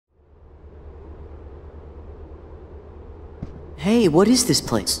Hey, what is this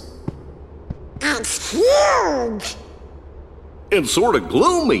place? It's huge! And sort of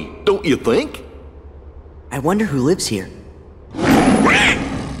gloomy, don't you think? I wonder who lives here.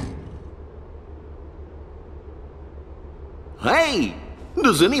 Hey,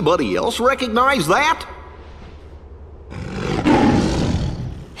 does anybody else recognize that?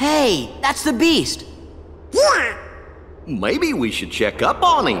 Hey, that's the beast! Yeah! Maybe we should check up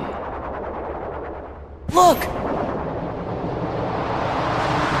on him. Look!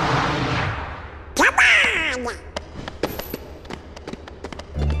 Come on!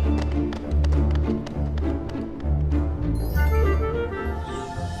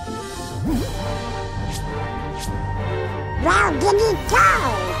 Where did he go?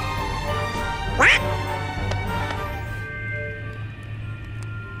 What?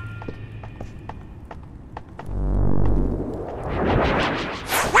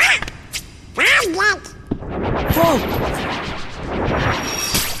 What? Found it! Whoa!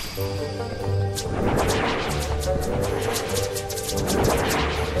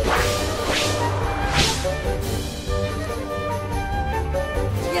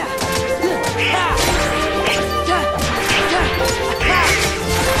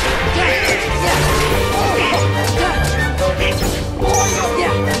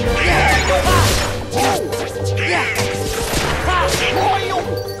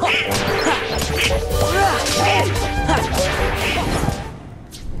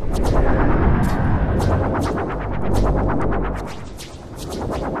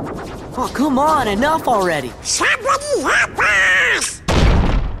 Oh, come on, enough already! Somebody help us!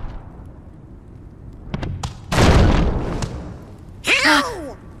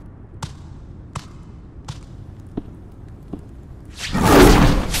 Ow!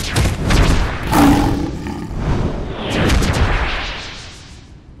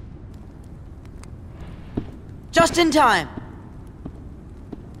 Just in time!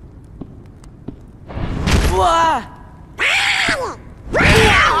 Wah! Ow!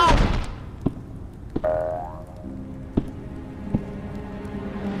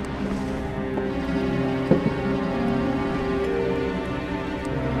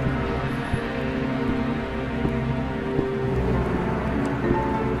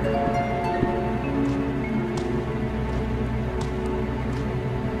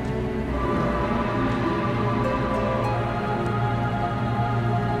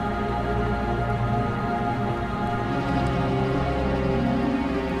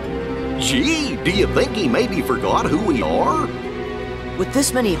 Gee, do you think he maybe forgot who we are? With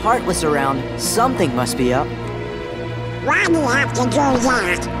this many Heartless around, something must be up. Why do you have to do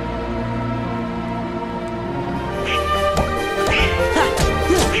that?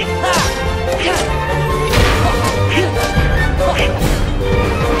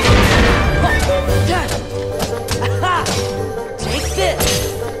 Take this!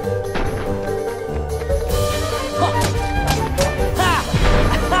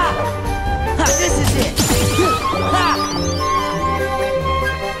 This is it!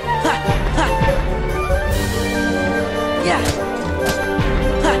 Yeah.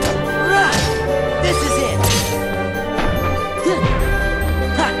 This is it!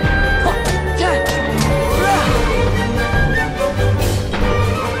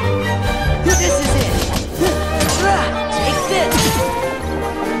 This is it! Take this!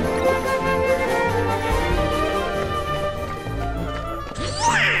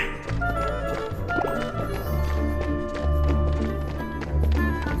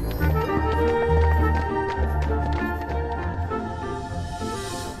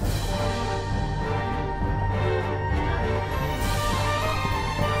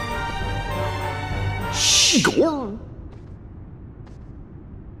 Gorn.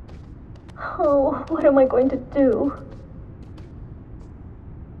 Oh, what am I going to do?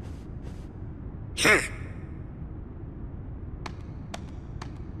 Huh.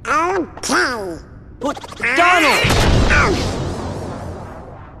 Okay. Donald!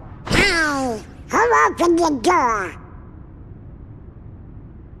 Hey, who opened the door?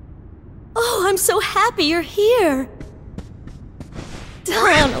 Oh, I'm so happy you're here.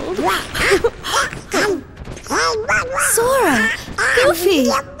 Donald. Sora. Goofy.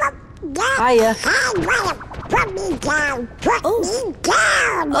 Hiya. Put me down. Put me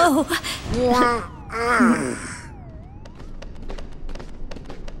down. Oh, Yeah.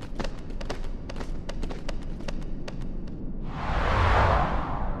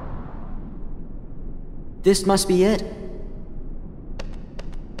 This must be it.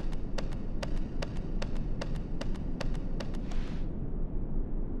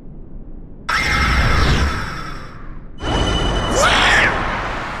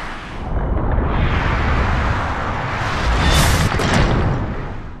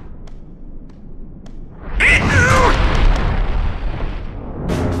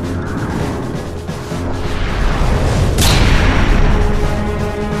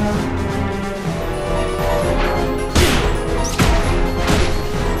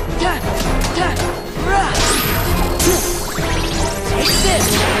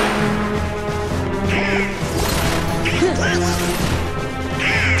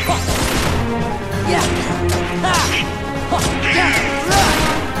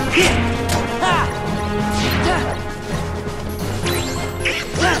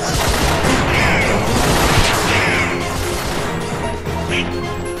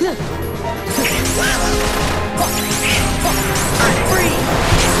 Give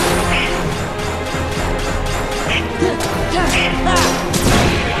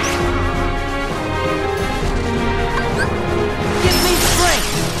me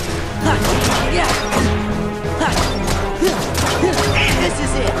strength! This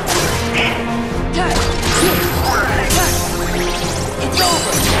is it! It's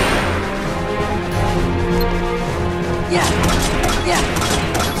over!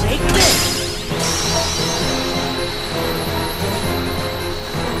 Take this!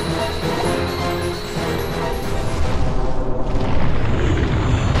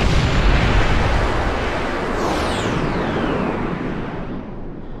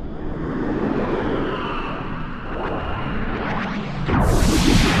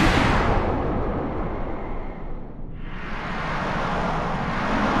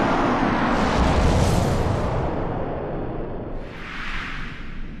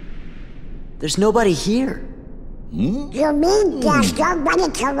 There's nobody here. You mean there's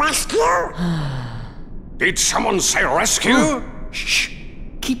nobody to rescue? Did someone say rescue? Shh!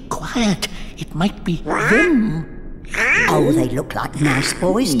 Keep quiet. It might be them. Oh, they look like nice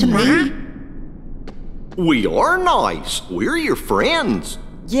boys to me. We are nice. We're your friends.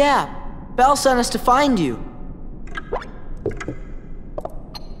 Yeah, Belle sent us to find you.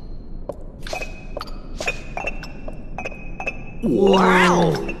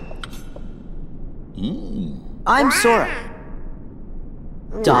 Wow. I'm Sora.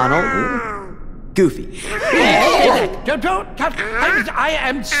 Donald. Goofy. I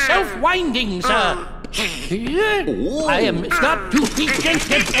am self-winding, sir. I am not to.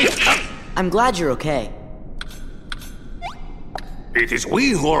 I'm glad you're okay. It is we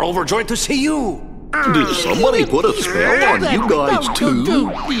who are overjoyed to see you. Did somebody put a spell on you guys too?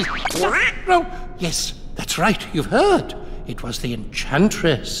 No. Yes, that's right. You've heard. It was the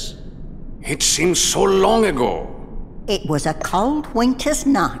enchantress. It seems so long ago. It was a cold winter's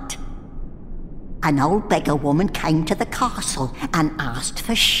night. An old beggar woman came to the castle and asked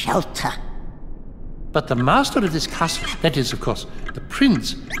for shelter. But the master of this castle, that is, of course, the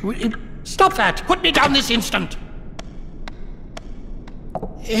prince... Stop that! Put me down this instant!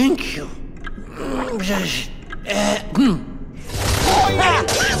 Thank you.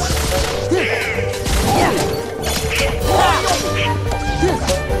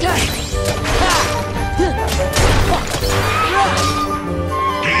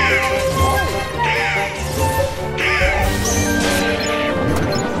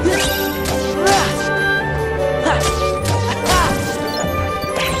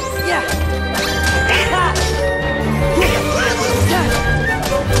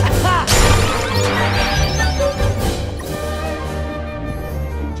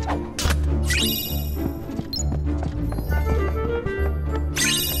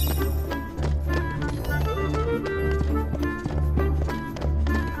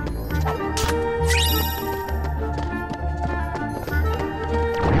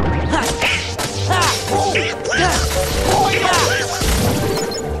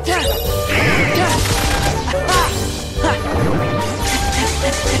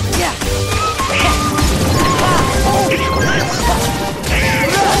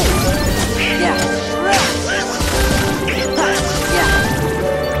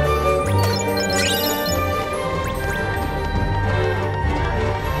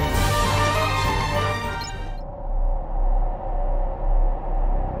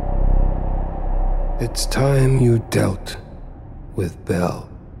 It's time you dealt with Belle.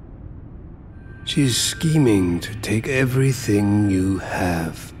 She's scheming to take everything you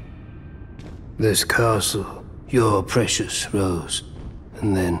have. This castle, your precious Rose,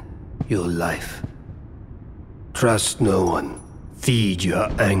 and then your life. Trust no one. Feed your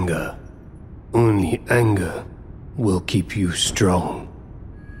anger. Only anger will keep you strong.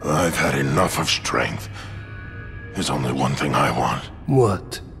 I've had enough of strength. There's only one thing I want.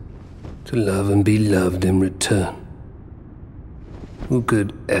 What? To love and be loved in return. Who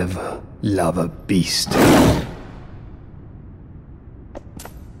could ever love a beast?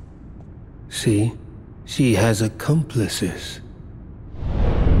 See? She has accomplices.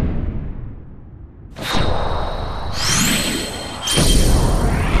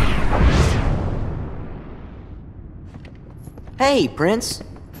 Hey, Prince.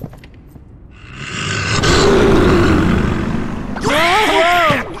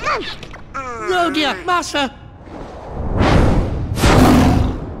 Oh dear, Master!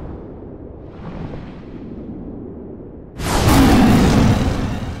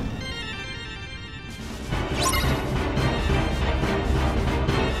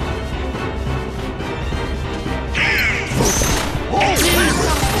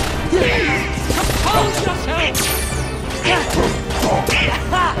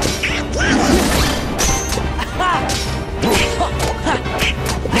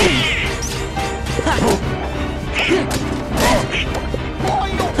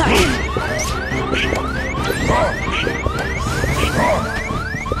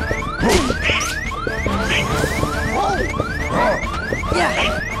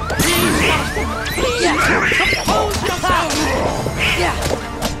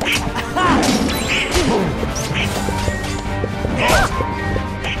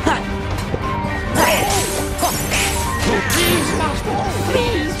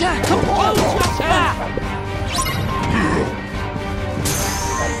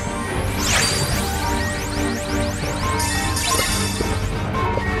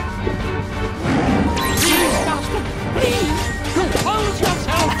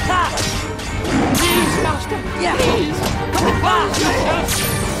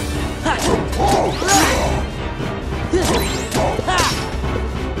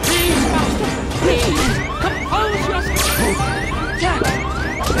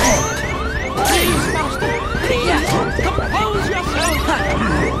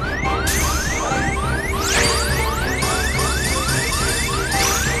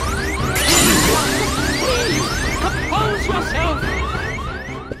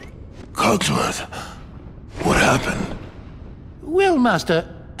 Cogsworth, what happened? Well, Master,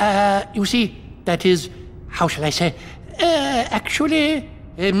 you see, that is, how shall I say, actually,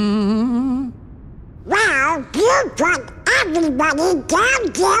 Well, you put everybody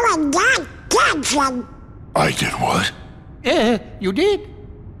down there in that dungeon. I did what? you did.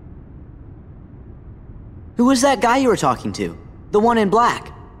 Who was that guy you were talking to? The one in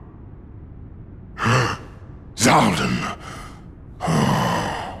black? Zaldan.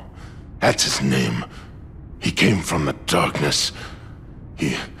 That's his name. He came from the darkness.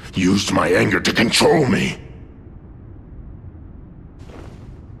 He used my anger to control me.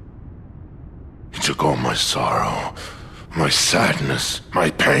 He took all my sorrow, my sadness, my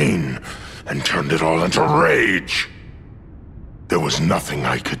pain, and turned it all into rage. There was nothing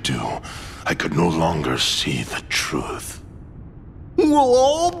I could do. I could no longer see the truth. We'll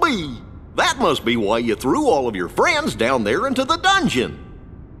all be. That must be why you threw all of your friends down there into the dungeon.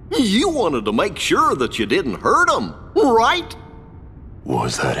 You wanted to make sure that you didn't hurt them, right?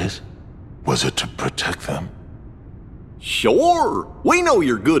 Was that it? Was it to protect them? Sure. We know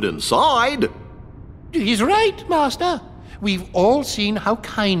you're good inside. He's right, Master. We've all seen how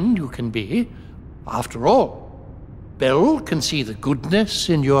kind you can be. After all, Belle can see the goodness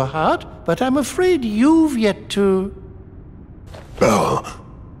in your heart, but I'm afraid you've yet to... Belle.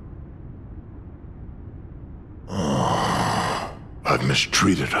 I've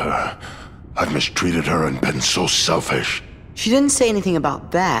mistreated her. I've mistreated her and been so selfish. She didn't say anything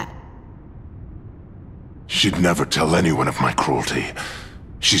about that. She'd never tell anyone of my cruelty.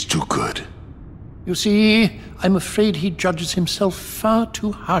 She's too good. You see, I'm afraid he judges himself far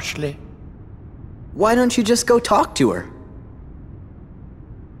too harshly. Why don't you just go talk to her?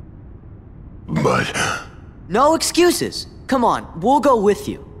 But... No excuses. Come on, we'll go with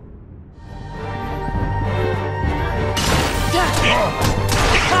you.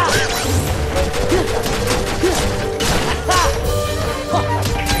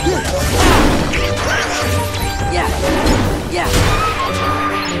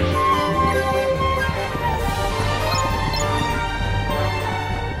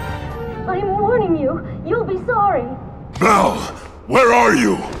 I'm warning you. You'll be sorry. Belle! Where are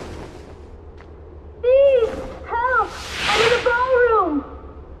you? Please, help! I'm in the ballroom.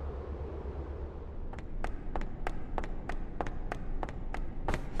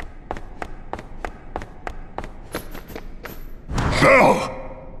 Belle!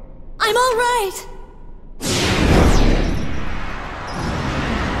 I'm all right.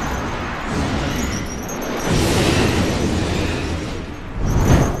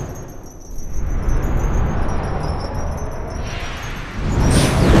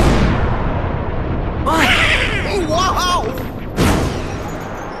 Wow!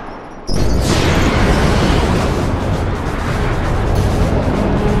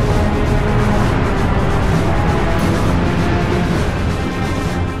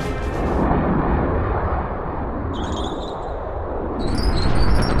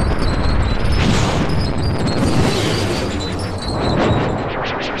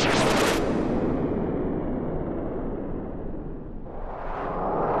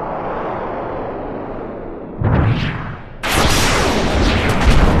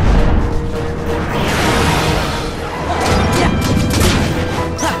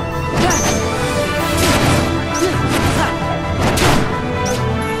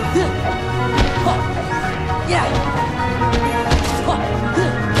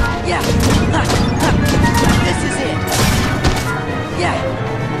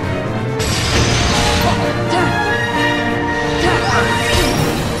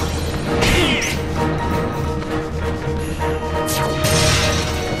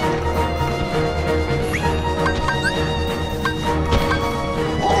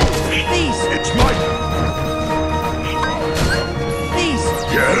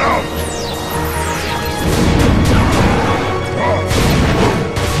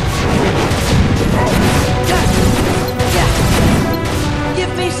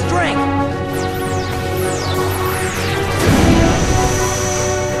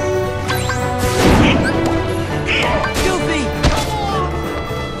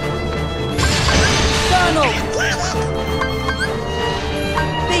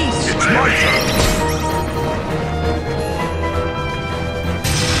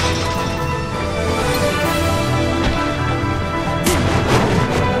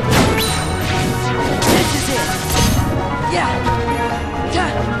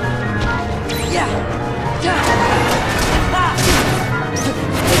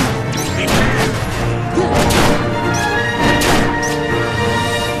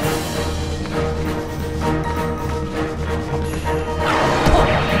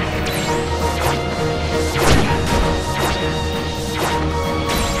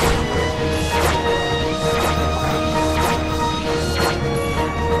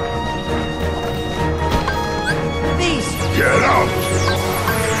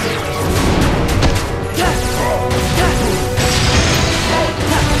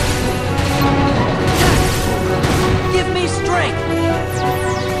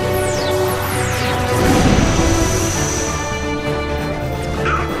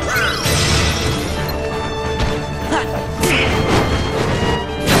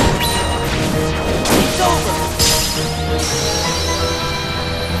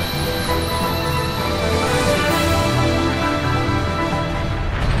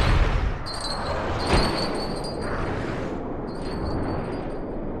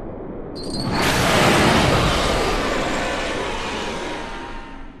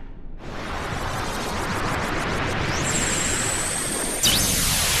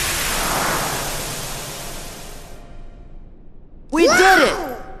 We did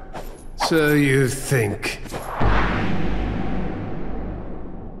it! So you think.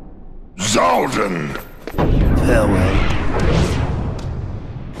 Zaldin! Farewell.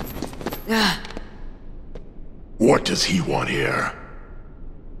 What does he want here?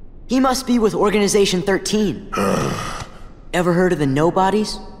 He must be with Organization 13. Ever heard of the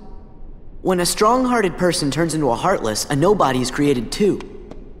Nobodies? When a strong-hearted person turns into a Heartless, a Nobody is created too.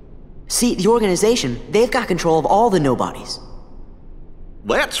 See, the organization, they've got control of all the Nobodies.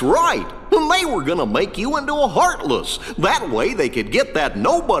 That's right. They were gonna make you into a Heartless. That way they could get that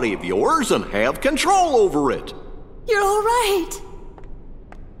nobody of yours and have control over it. You're all right.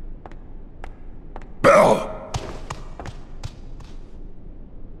 Belle!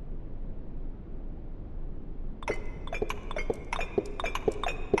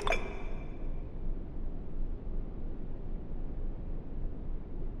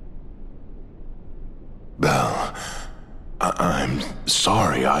 Belle, I'm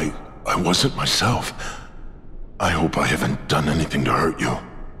sorry. I wasn't myself. I hope I haven't done anything to hurt you.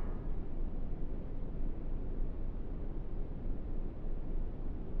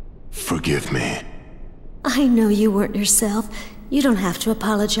 Forgive me. I know you weren't yourself. You don't have to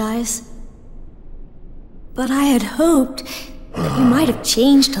apologize. But I had hoped that you might have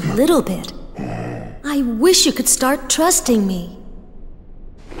changed a little bit. I wish you could start trusting me.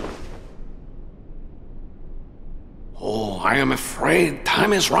 Oh, I am afraid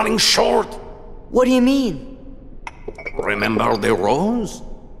time is running short. What do you mean? Remember the rose?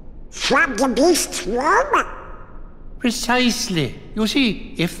 From the beast's room? Precisely. You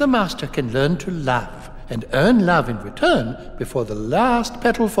see, if the Master can learn to love and earn love in return before the last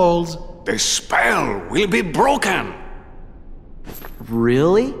petal falls... The spell will be broken.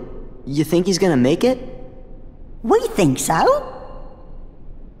 Really? You think he's gonna make it? We think so.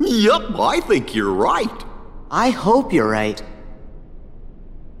 Yup, I think you're right. I hope you're right.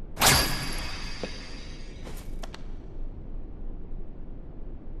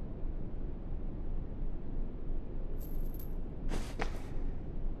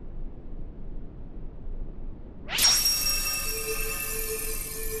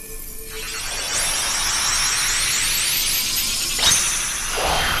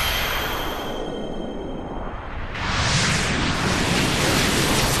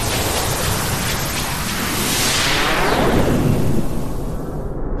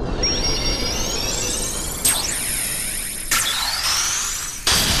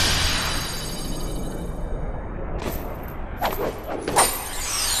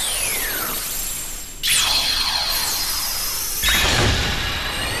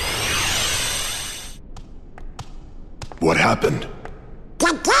 What happened?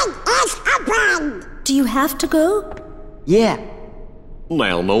 The gate is open! Do you have to go? Yeah.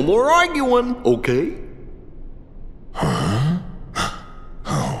 Now no more arguing, okay?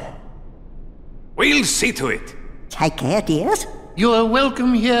 We'll see to it. Take care, dears. You are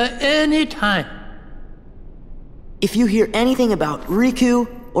welcome here any time. If you hear anything about Riku,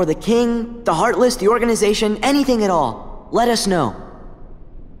 or the King, the Heartless, the organization, anything at all, let us know.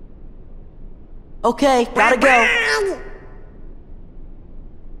 Okay, gotta go.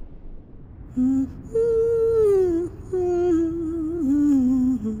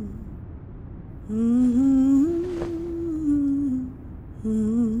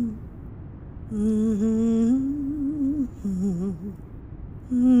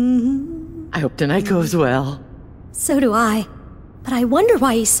 I hope tonight goes well. So do I. But I wonder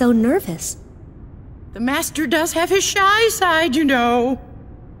why he's so nervous. The Master does have his shy side, you know.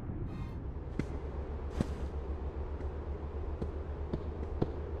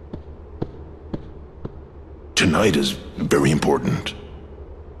 Tonight is very important.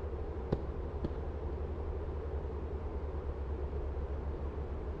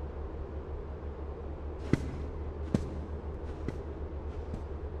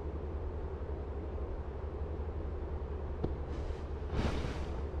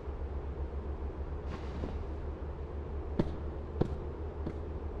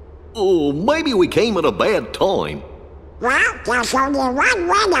 Oh, maybe we came at a bad time. Well, there's only one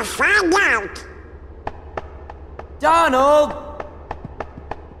way to find out. Donald!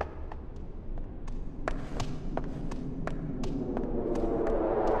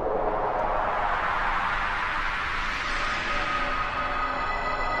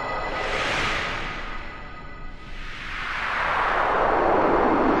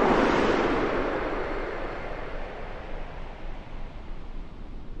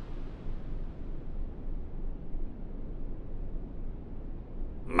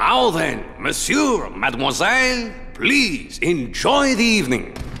 Now then, monsieur, mademoiselle, please enjoy the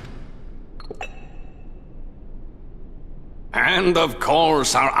evening. And of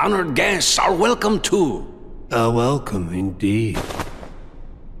course, our honored guests are welcome too. Welcome indeed.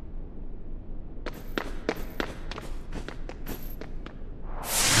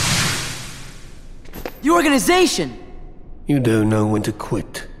 The organization! You don't know when to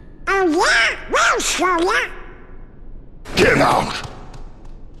quit. Oh yeah? Well, Sora. Get out!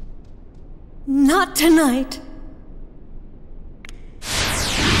 Not tonight.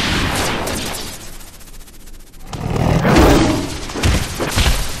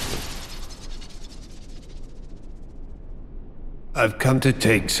 I've come to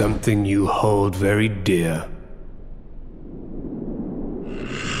take something you hold very dear.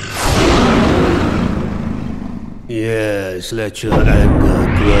 Yes, let your anger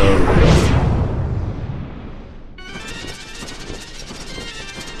grow.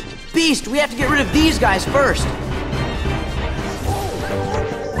 Beast, we have to get rid of these guys first.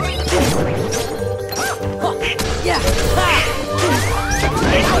 Yeah.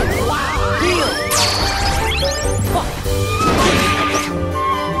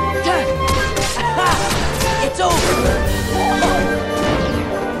 It's over.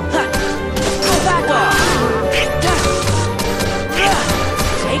 Go back off. Take this.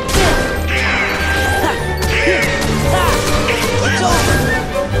 It's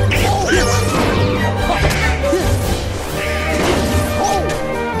over.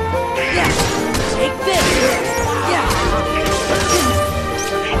 Yeah. Take this. Yeah.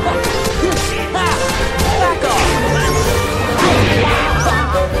 Back off.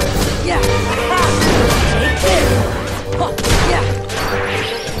 Yeah. Take this. Yeah.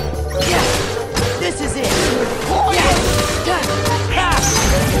 Yeah. This is it. Yeah.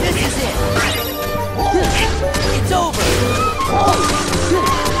 This is it. It's over.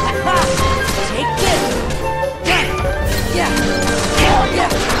 Take this. Yeah. Yeah.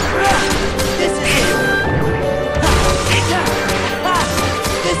 This is it.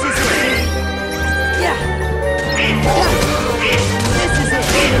 This is it. Yeah. This is it.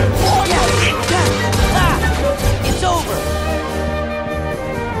 Yeah. It's over.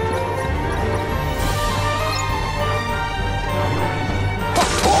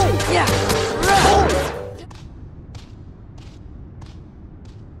 Yeah.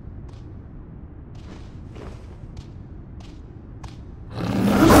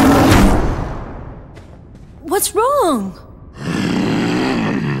 What's wrong?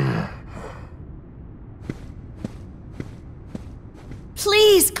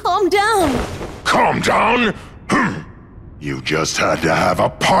 Please, calm down. Calm down? You just had to have a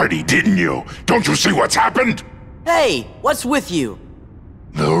party, didn't you? Don't you see what's happened? Hey, what's with you?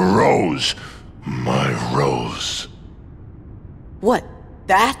 The rose. My rose. What?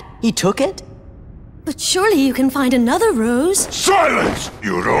 That? He took it? But surely you can find another rose. Silence!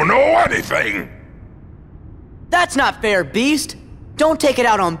 You don't know anything! That's not fair, Beast. Don't take it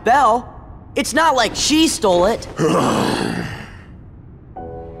out on Belle. It's not like she stole it.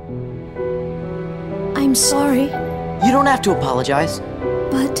 I'm sorry, You don't have to apologize.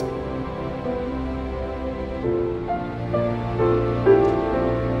 but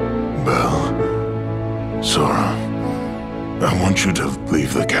Belle, Sora, I want you to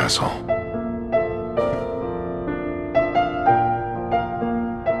leave the castle.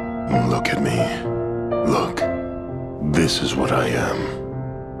 Look at me. Look. This is what I am.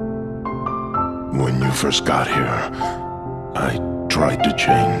 When you first got here, I tried to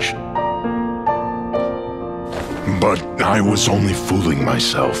change. But I was only fooling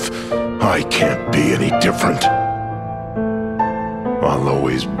myself. I can't be any different. I'll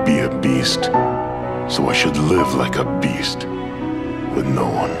always be a beast, so I should live like a beast, with no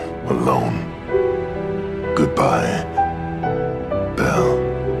one, alone. Goodbye, Belle.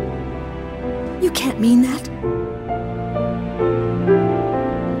 you can't mean that.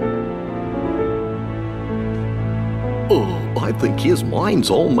 Oh, I think his mind's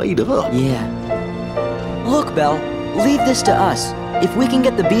all made up. Yeah. Look, Belle, leave this to us. If we can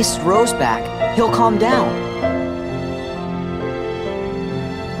get the Beast's rose back, he'll calm down.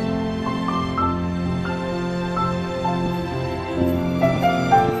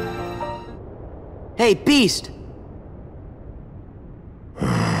 Hey, Beast!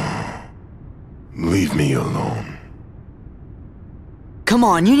 Leave me alone. Come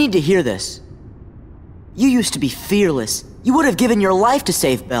on, you need to hear this. You used to be fearless. You would have given your life to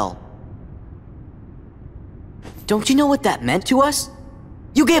save Belle. Don't you know what that meant to us?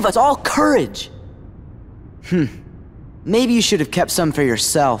 You gave us all courage. Maybe you should have kept some for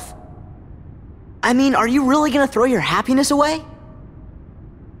yourself. I mean, are you really gonna throw your happiness away?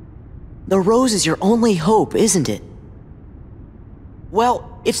 The rose is your only hope, isn't it?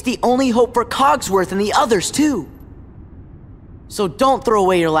 Well, it's the only hope for Cogsworth and the others, too. So don't throw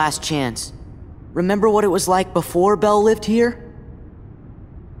away your last chance. Remember what it was like before Belle lived here?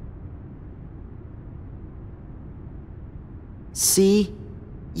 See?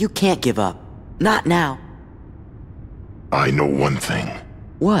 You can't give up. Not now. I know one thing.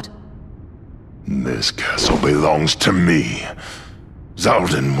 What? This castle belongs to me.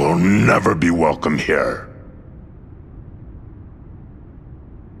 Zaldin will never be welcome here.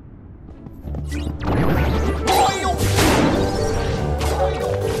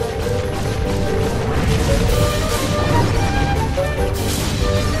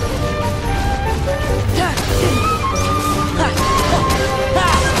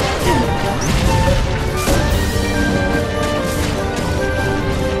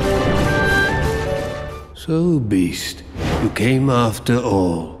 So, Beast, you came after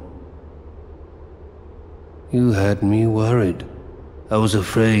all. You had me worried. I was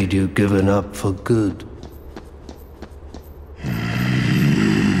afraid you'd given up for good.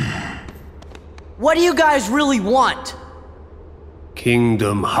 What do you guys really want?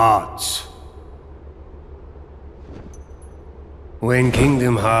 Kingdom Hearts. When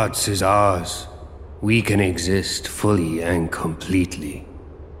Kingdom Hearts is ours, we can exist fully and completely.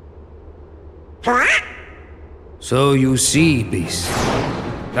 What? So you see, Beast,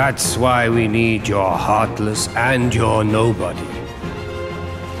 that's why we need your Heartless and your Nobody.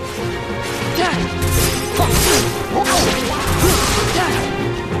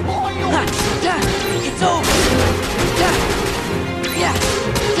 It's over!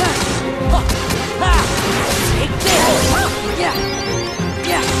 Take this!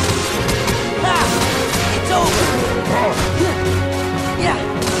 It's over!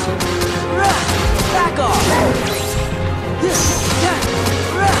 Back off!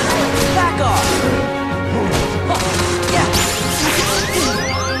 Back off!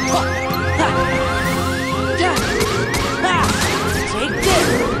 Take this!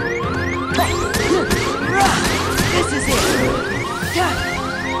 This is it!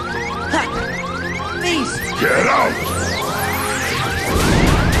 Beast! Get out!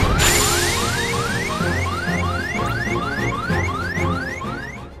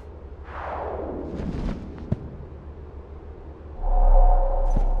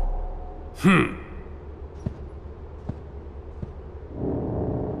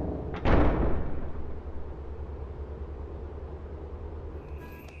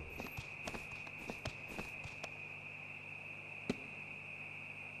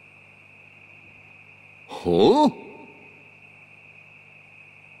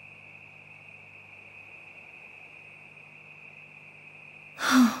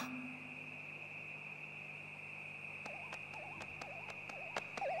 Huh?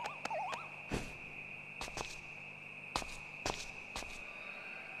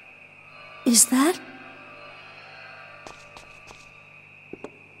 Is that?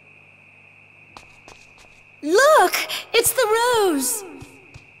 Look! It's the rose!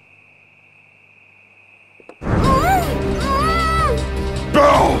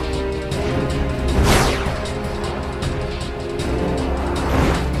 Belle!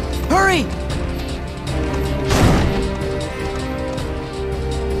 Hurry!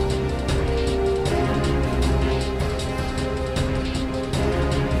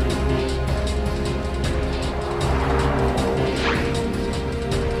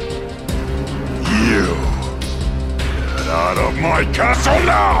 You! Get out of my castle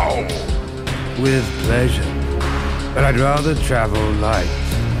now! With pleasure. But I'd rather travel light.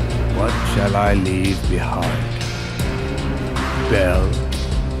 What shall I leave behind? Belle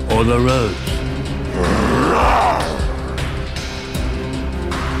or the rose?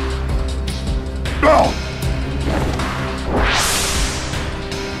 Belle!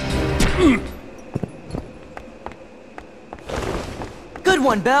 Good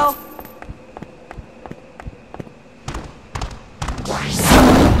one, Belle!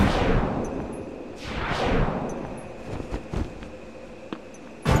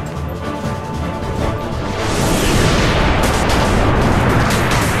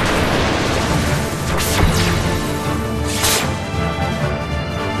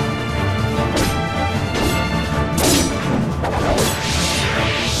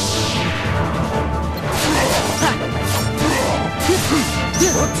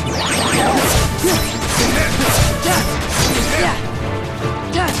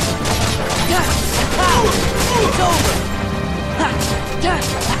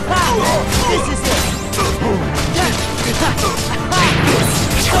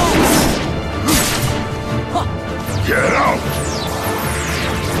 Get out!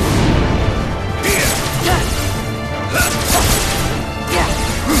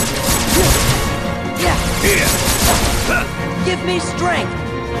 strength!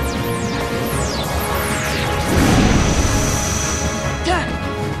 Don't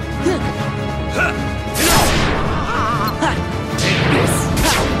give up!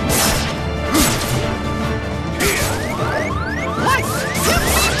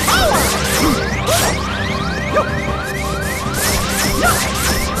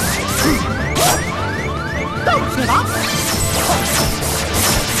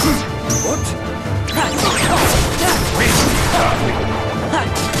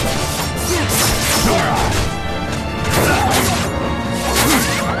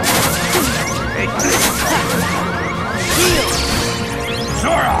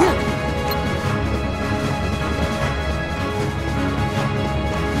 Sora!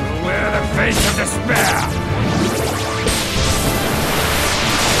 Wear the face of despair!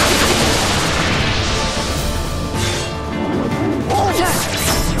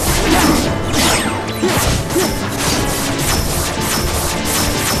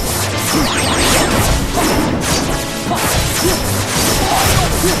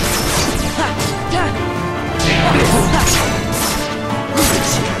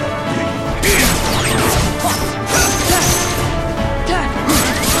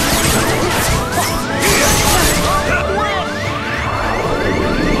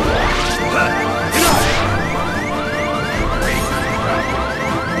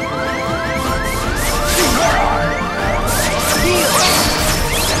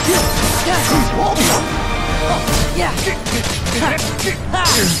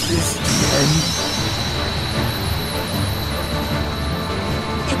 Is this the end?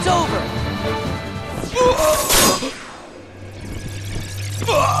 It's over!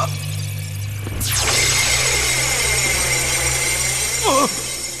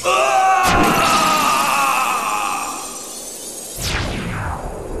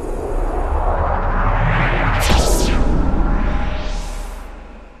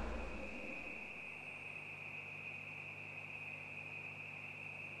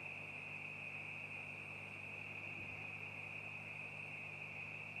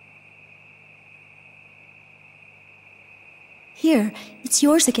 Here, it's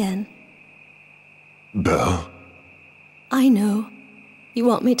yours again. Belle? I know. You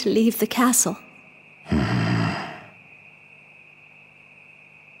want me to leave the castle.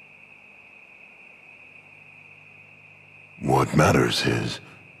 What matters is,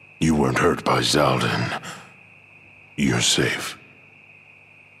 you weren't hurt by Zaldin. You're safe.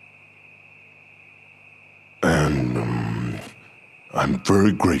 And, I'm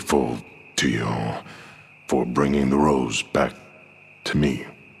very grateful to you for bringing the rose back to me.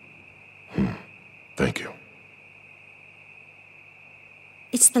 Thank you.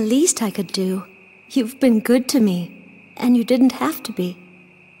 It's the least I could do. You've been good to me, and you didn't have to be.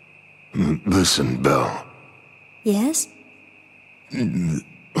 Listen, Belle. Yes?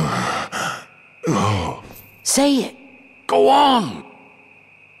 Oh. Say it! Go on!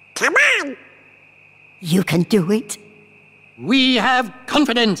 Come on! You can do it. We have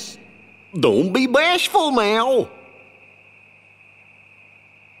confidence. Don't be bashful now.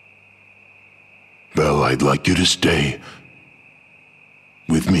 Belle, I'd like you to stay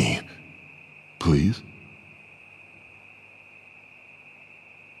with me, please.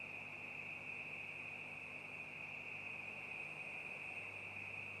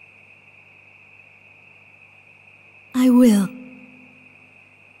 I will.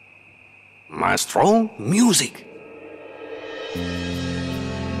 Maestro, music.